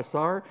when Boaz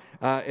saw her.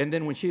 And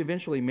then when she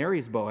eventually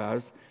marries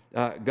Boaz,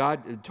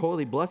 God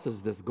totally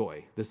blesses this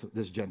goy,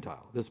 this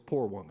Gentile, this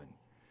poor woman,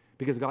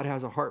 because God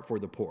has a heart for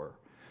the poor.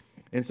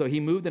 And so he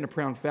moved in a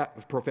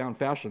profound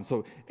fashion.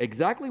 So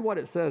exactly what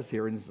it says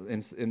here in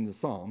the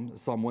Psalm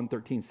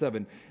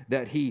 113:7,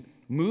 that he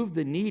moved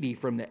the needy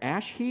from the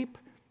ash heap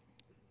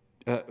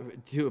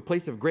to a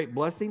place of great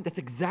blessing. That's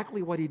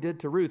exactly what he did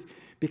to Ruth,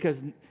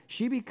 because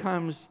she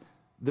becomes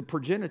the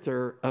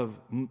progenitor of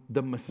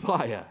the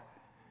Messiah.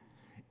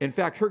 In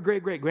fact, her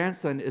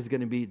great-great-grandson is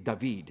going to be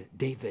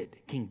David,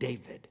 King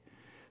David.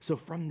 So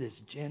from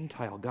this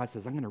Gentile, God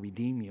says, I'm going to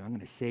redeem you. I'm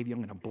going to save you. I'm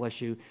going to bless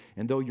you.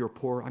 And though you're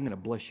poor, I'm going to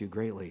bless you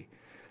greatly.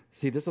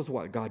 See, this is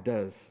what God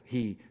does.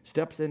 He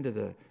steps into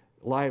the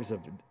lives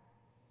of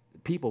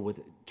people with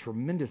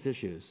tremendous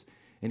issues.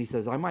 And he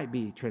says, I might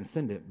be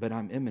transcendent, but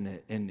I'm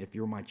immanent. And if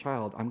you're my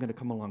child, I'm going to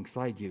come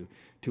alongside you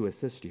to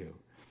assist you.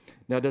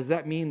 Now, does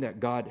that mean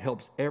that God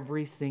helps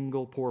every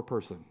single poor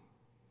person?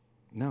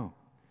 No.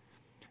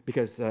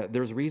 Because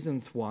there's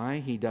reasons why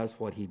he does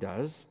what he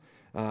does.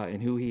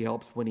 And who he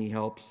helps when he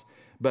helps.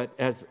 But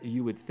as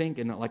you would think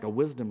in like a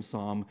wisdom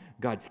psalm,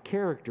 God's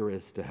character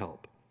is to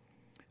help.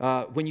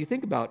 When you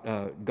think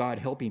about God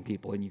helping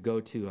people, and you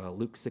go to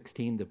Luke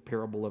 16, the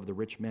parable of the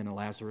rich man and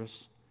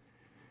Lazarus,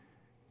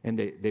 and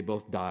they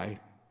both die,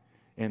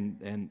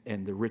 and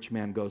the rich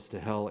man goes to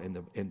hell, and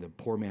the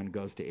poor man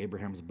goes to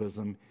Abraham's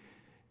bosom.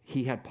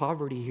 He had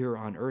poverty here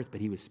on earth, but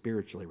he was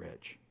spiritually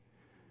rich.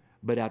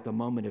 But at the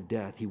moment of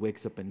death, he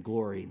wakes up in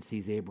glory and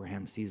sees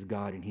Abraham, sees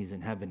God, and he's in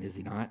heaven, is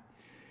he not?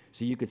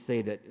 So you could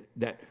say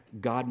that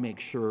God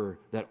makes sure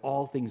that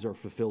all things are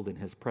fulfilled in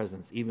his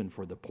presence, even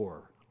for the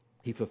poor.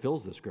 He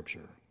fulfills the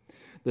scripture.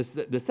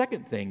 The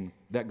second thing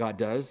that God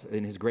does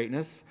in his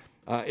greatness,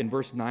 in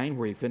verse 9,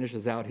 where he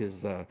finishes out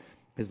his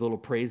little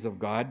praise of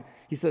God,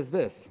 he says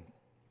this: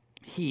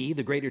 He,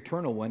 the great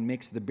eternal one,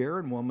 makes the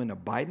barren woman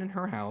abide in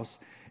her house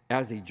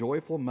as a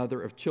joyful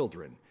mother of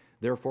children.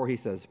 Therefore, he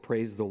says,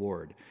 praise the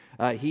Lord.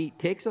 He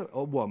takes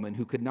a woman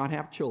who could not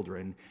have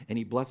children, and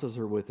he blesses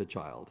her with a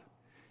child.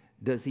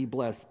 Does he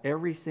bless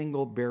every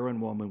single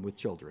barren woman with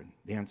children?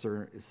 The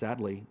answer is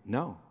sadly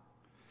no.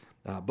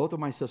 Both of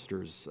my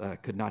sisters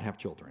could not have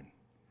children.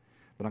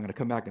 But I'm going to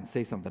come back and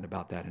say something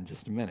about that in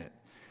just a minute.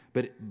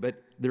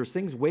 But there's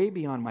things way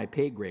beyond my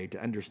pay grade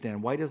to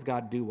understand why does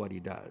God do what he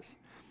does.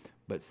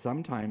 But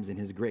sometimes in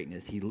his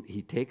greatness,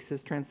 he takes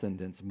his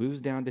transcendence,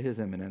 moves down to his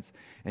immanence,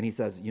 and he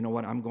says, you know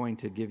what, I'm going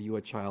to give you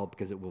a child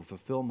because it will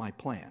fulfill my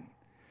plan.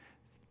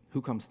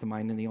 Who comes to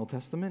mind in the Old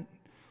Testament?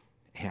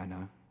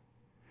 Hannah.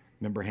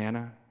 Remember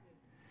Hannah?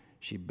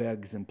 She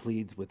begs and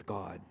pleads with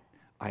God.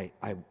 I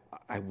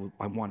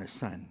want a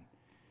son.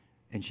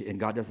 And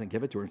God doesn't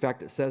give it to her. In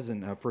fact, it says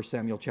in 1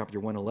 Samuel chapter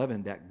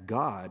 1:11 that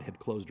God had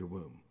closed her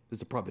womb. This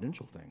is a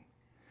providential thing.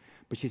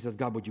 But she says,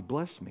 God, would you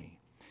bless me?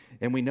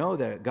 And we know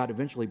that God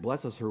eventually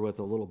blesses her with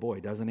a little boy,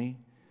 doesn't he?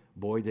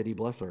 Boy, did he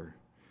bless her.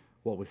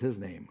 What was his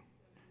name?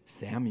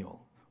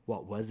 Samuel.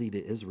 What was he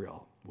to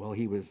Israel? Well,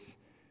 he was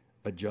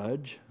a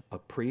judge, a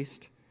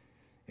priest,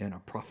 and a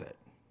prophet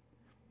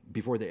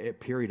before the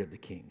period of the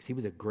kings. He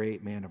was a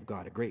great man of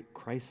God, a great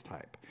Christ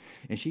type.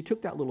 And she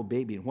took that little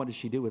baby, and what did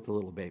she do with the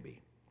little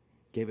baby?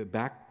 Gave it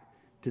back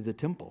to the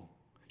temple.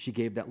 She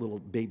gave that little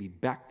baby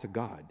back to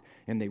God,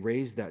 and they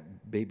raised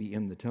that baby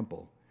in the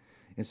temple.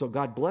 And so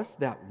God blessed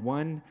that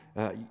one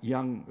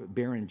young,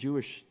 barren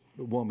Jewish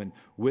woman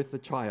with a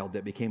child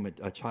that became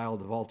a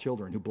child of all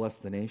children who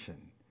blessed the nation.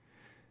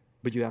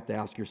 But you have to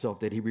ask yourself,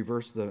 did he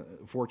reverse the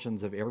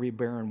fortunes of every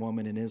barren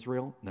woman in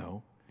Israel?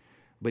 No.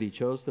 But he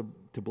chose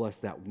to bless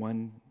that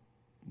one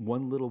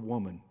little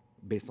woman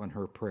based on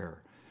her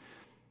prayer.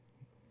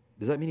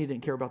 Does that mean he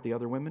didn't care about the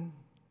other women?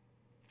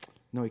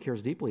 No, he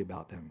cares deeply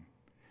about them.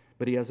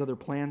 But he has other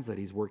plans that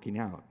he's working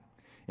out.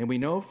 And we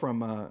know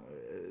from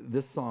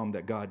this psalm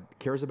that God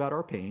cares about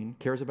our pain,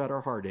 cares about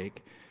our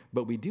heartache,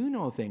 but we do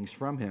know things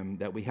from him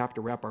that we have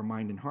to wrap our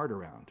mind and heart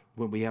around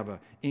when we have an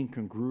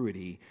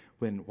incongruity.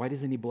 Why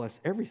doesn't he bless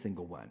every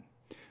single one?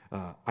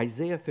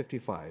 Isaiah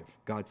 55,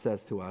 God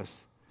says to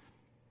us,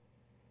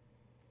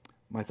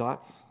 my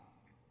thoughts,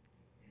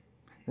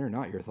 they're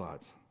not your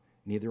thoughts.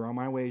 Neither are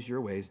my ways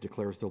your ways,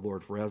 declares the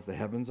Lord. For as the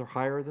heavens are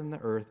higher than the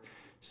earth,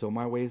 so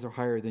my ways are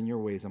higher than your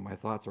ways, and my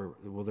thoughts are,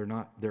 well, they're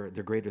not, they're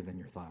greater than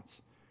your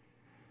thoughts.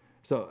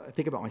 So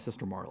think about my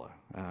sister Marla,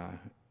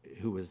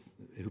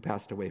 who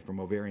passed away from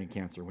ovarian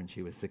cancer when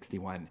she was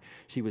 61.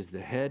 She was the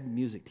head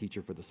music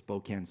teacher for the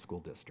Spokane School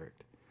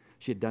District.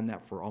 She had done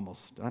that for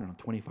almost,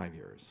 25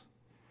 years.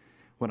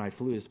 When I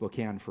flew to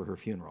Spokane for her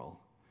funeral,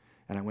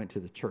 and I went to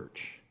the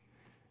church,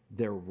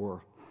 there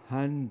were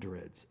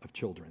hundreds of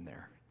children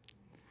there.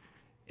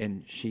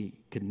 And she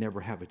could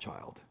never have a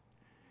child.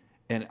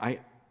 And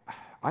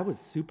I was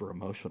super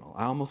emotional.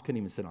 I almost couldn't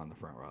even sit on the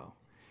front row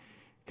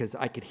because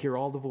I could hear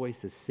all the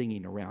voices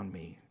singing around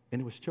me,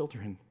 and it was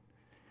children.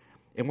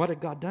 And what had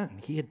God done?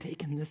 He had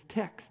taken this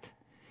text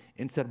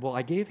and said, well,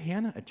 I gave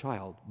Hannah a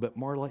child, but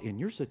Marla, in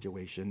your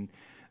situation,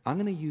 I'm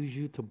going to use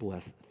you to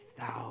bless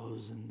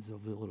thousands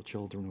of little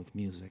children with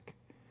music.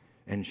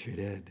 And she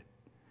did.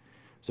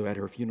 So at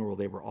her funeral,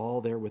 they were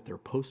all there with their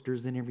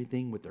posters and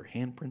everything, with their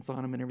handprints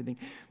on them and everything.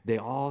 They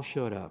all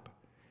showed up.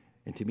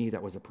 And to me,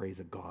 that was a praise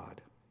of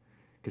God.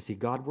 Because see,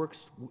 God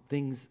works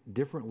things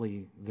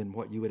differently than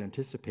what you would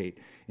anticipate.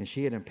 And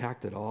she had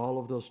impacted all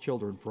of those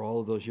children for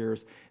all of those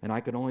years. And I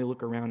could only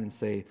look around and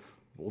say,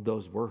 well,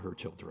 those were her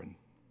children.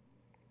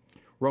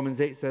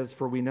 Romans 8 says,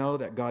 for we know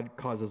that God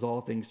causes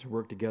all things to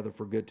work together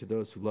for good to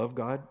those who love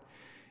God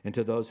and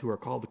to those who are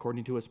called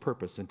according to his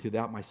purpose. And to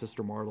that, my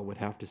sister Marla would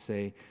have to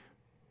say,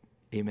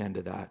 amen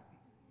to that.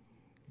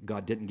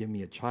 God didn't give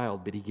me a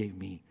child, but he gave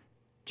me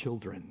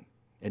children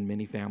and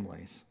many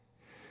families.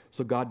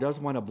 So God does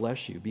want to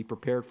bless you. Be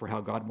prepared for how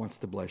God wants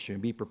to bless you,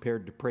 and be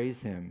prepared to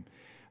praise him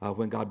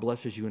when God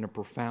blesses you in a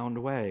profound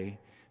way.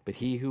 But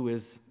he who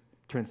is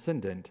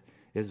transcendent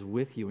is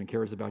with you and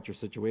cares about your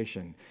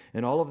situation.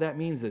 And all of that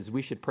means is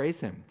we should praise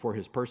him for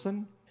his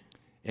person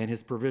and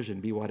his provision,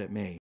 be what it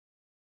may.